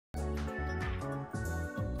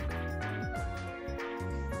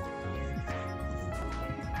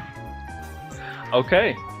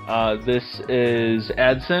Okay. This is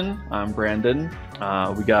Adsen. I'm Brandon.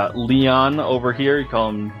 We got Leon over here. You call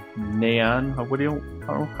him Neon. How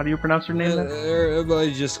do you pronounce your name?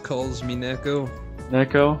 Everybody just calls me Neko.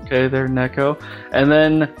 Neko. Okay, there, Neko. And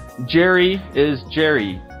then Jerry is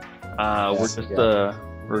Jerry. We're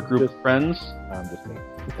a group of friends. Just me.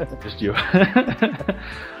 Just you.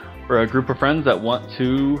 We're a group of friends that want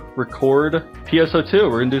to record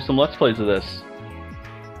PSO2. We're gonna do some Let's Plays of this.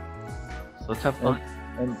 So let's have fun.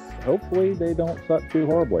 And hopefully they don't suck too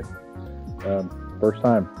horribly. First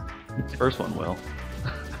time. First one will.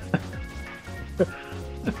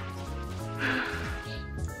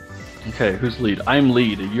 Okay, who's lead? I'm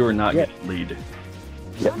lead. You are not getting lead.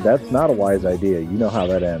 Yeah, that's not a wise idea. You know how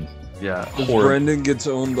that ends. Yeah. If Brendan gets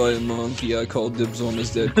owned by a monkey, I call dibs on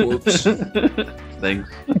his dead corpse. Thanks.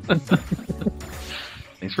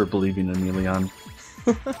 Thanks for believing in me, Leon.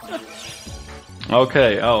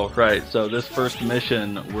 Okay, oh, right. So this first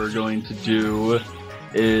mission we're going to do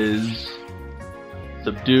is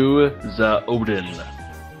subdue the Odin.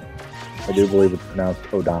 I do believe it's pronounced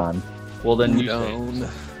Odon. Well, then you Udon.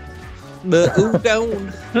 The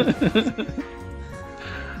Udon.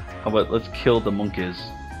 How about let's kill the monkeys?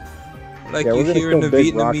 Like Yeah, you we're gonna hear in the kill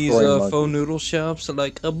big rock Vietnamese throwing pho noodle shops,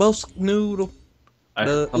 like a busk noodle, I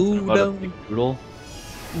the heard something about a udon. big noodle.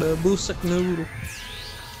 the busak noodle.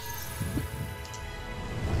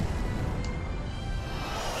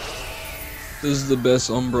 This is the best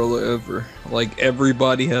umbrella ever. Like,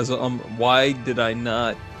 everybody has a why did I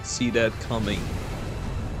not see that coming?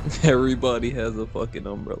 Everybody has a fucking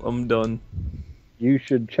umbrella. I'm done. You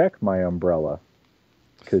should check my umbrella.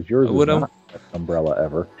 Because yours is not the best umbrella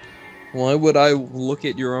ever. Why would I look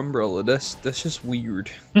at your umbrella? That's just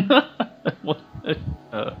weird. Well,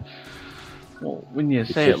 when you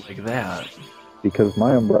say it like that. Because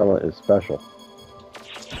my umbrella is special.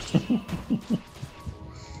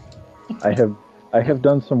 I have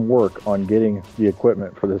done some work on getting the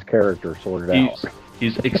equipment for this character sorted out.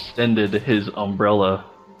 He's extended his umbrella.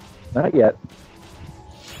 Not yet.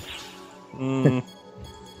 Mm.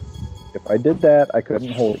 If I did that, I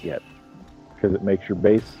couldn't hold it yet. Because it makes the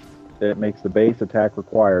base attack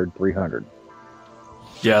required 300.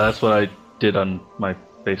 Yeah, that's what I did on my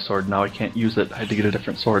base sword. Now I can't use it. I had to get a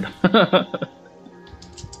different sword. Let's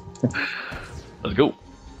go.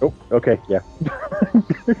 Oh, okay, yeah.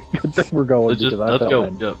 Good thing we're going. Let's go.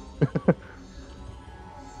 Yep.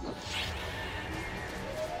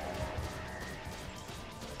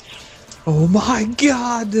 Oh my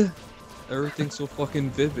god! Everything's so fucking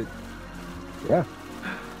vivid. Yeah.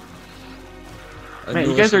 Man,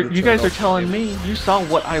 you guys are telling me you saw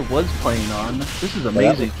what I was playing on. This is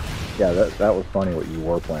amazing. That was funny what you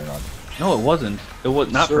were playing on. No, it wasn't. It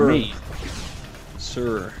was not for me.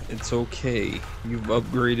 Sir, it's okay. You've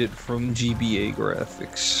upgraded from GBA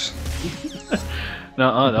graphics.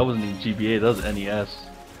 No, that wasn't even GBA. That was NES.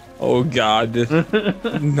 Oh god.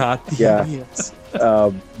 Not the Yeah. NES.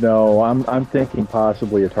 No, I'm thinking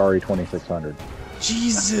possibly Atari 2600.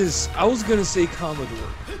 Jesus! I was gonna say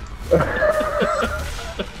Commodore.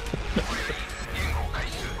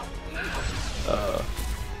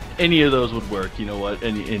 Any of those would work. You know what?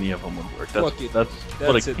 Any of them would work. That's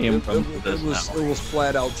what it came from. It was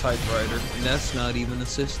flat out typewriter, and that's not even a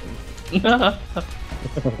system.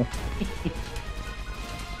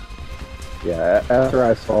 Yeah, after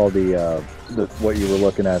I saw the what you were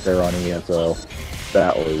looking at there on ESO,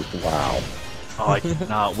 that was wow. Oh, I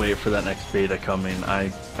cannot wait for that next beta coming.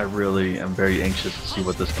 I really am very anxious to see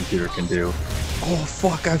what this computer can do. Oh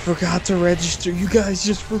fuck! I forgot to register. You guys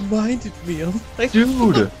just reminded me. I'm like,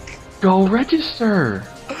 dude, go register.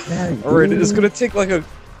 Yeah, alright, it's gonna take like a.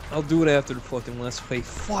 I'll do it after the fucking Let's Play.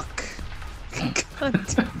 Fuck. God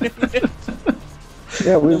damn it.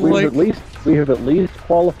 Yeah, we have at least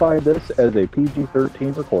qualified this as a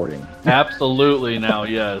PG-13 recording. Absolutely now,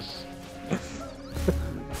 yes.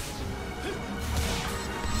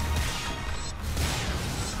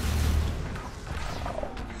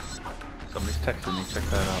 Somebody's texting me, check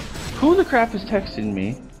that out. Who the crap is texting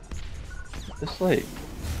me this late?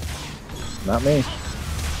 Not me.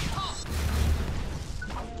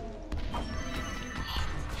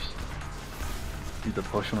 Need the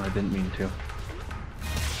potion when I didn't mean to.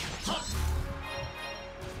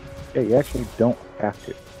 Yeah, you actually don't have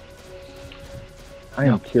to. I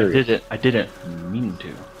am curious. I didn't mean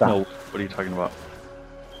to. Stop. No, what are you talking about?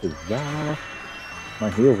 Huzzah. My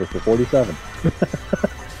heals are for 47.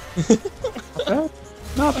 Not bad.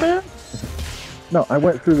 Not bad. No, I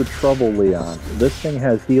went through the trouble, Leon. This thing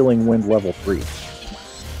has healing wind level 3.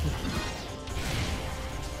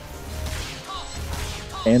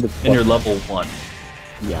 And it's And you're level 1.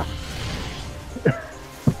 Yeah.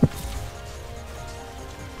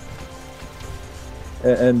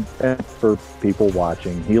 And for people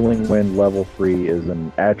watching, Healing Wind level 3 is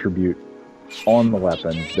an attribute on the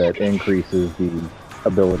weapon that increases the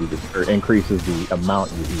ability to, or increases the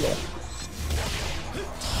amount you heal.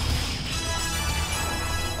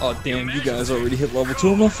 Oh damn, you guys already hit level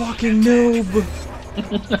 2. I'm a fucking noob!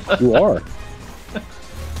 You are.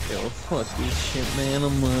 Yo, fuck this shit, man.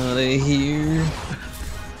 I'm out of here.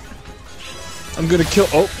 I'm gonna kill.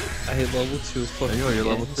 Oh, I hit level 2. Fuck There you go, you're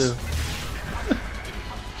level 2.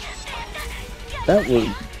 That was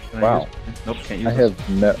wow. Nope, can't use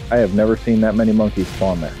I have never seen that many monkeys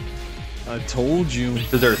spawn there. I told you.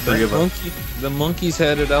 There are 3 of them. The monkeys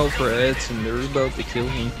had it out for Adsen. They were about to kill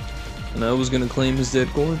him. And I was gonna claim his dead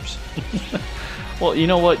corpse. Well, you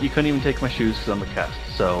know what? You couldn't even take my shoes because I'm a cast,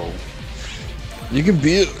 so... You can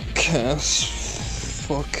be a cast.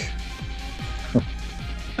 Fuck.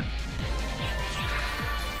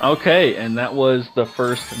 Okay, and that was the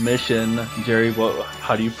first mission. Jerry,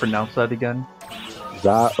 how do you pronounce that again?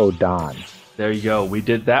 Zaodan. There you go. We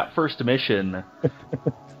did that first mission.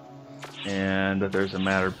 And there's a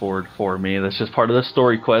matter board for me. That's just part of the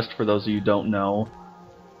story quest for those of you who don't know.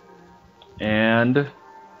 And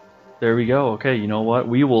there we go. Okay, you know what?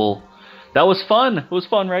 We will... That was fun. It was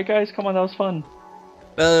fun, right, guys? Come on, that was fun.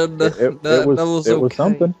 It was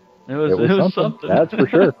something. It was something. That's for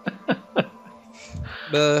sure.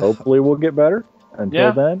 Hopefully we'll get better.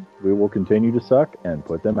 Until then, we will continue to suck and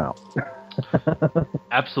put them out.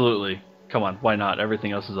 Absolutely. Come on, why not?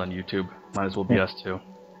 Everything else is on YouTube. Might as well be us too.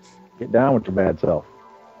 Get down with your bad self.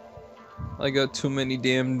 I got too many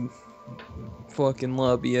damn fucking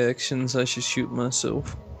lobby actions. I should shoot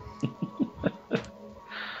myself.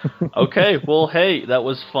 Okay, well, hey, that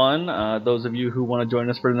was fun. Those of you who want to join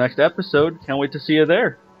us for the next episode, can't wait to see you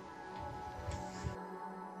there.